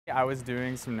I was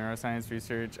doing some neuroscience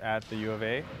research at the U of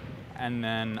A, and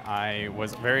then I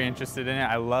was very interested in it.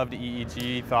 I loved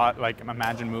EEG, thought like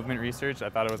imagined movement research. I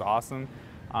thought it was awesome.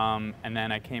 And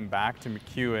then I came back to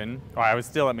MacEwan, or I was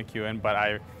still at MacEwan, but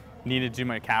I needed to do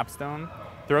my capstone.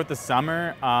 Throughout the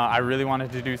summer, I really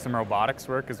wanted to do some robotics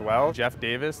work as well. Jeff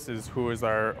Davis who is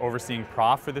our overseeing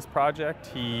prof for this project.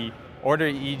 He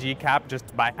ordered an EEG cap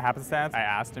just by happenstance. I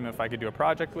asked him if I could do a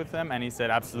project with him, and he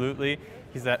said absolutely.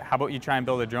 He said, how about you try and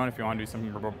build a drone if you want to do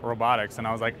some robotics? And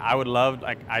I was like, I would love,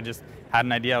 I just had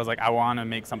an idea. I was like, I want to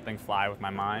make something fly with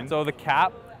my mind. So the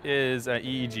cap is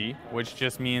EEG, which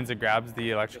just means it grabs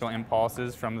the electrical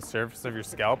impulses from the surface of your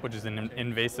scalp, which is an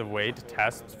invasive way to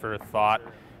test for thought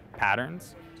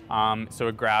patterns.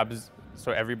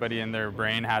 So everybody in their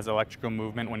brain has electrical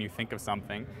movement when you think of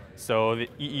something. So the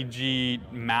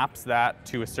EEG maps that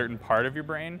to a certain part of your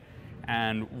brain,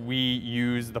 and we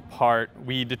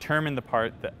determine the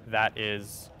part that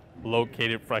is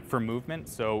located for movement.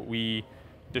 So we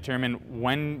determine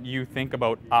when you think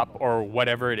about up or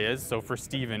whatever it is. So for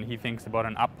Steven, he thinks about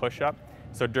an up push-up.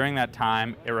 So during that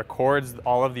time, it records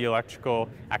all of the electrical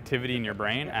activity in your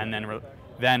brain, and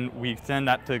then we send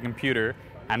that to the computer,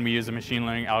 and we use a machine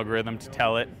learning algorithm to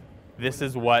tell it, this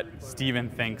is what Steven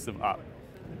thinks of up.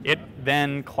 It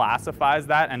then classifies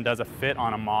that and does a fit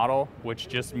on a model, which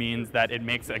just means that it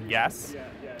makes a guess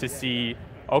to see,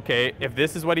 okay, if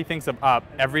this is what he thinks of up,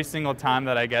 every single time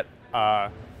that I get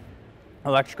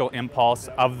electrical impulse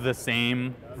of the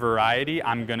same variety,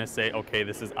 I'm gonna say, okay,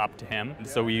 this is up to him.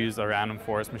 So we use a random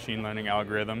forest machine learning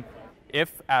algorithm.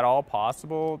 If at all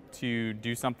possible, to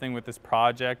do something with this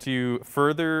project to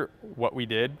further what we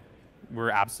did, we're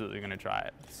absolutely gonna try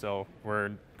it. So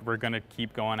we're gonna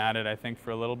keep going at it, I think,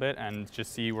 for a little bit and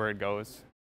just see where it goes.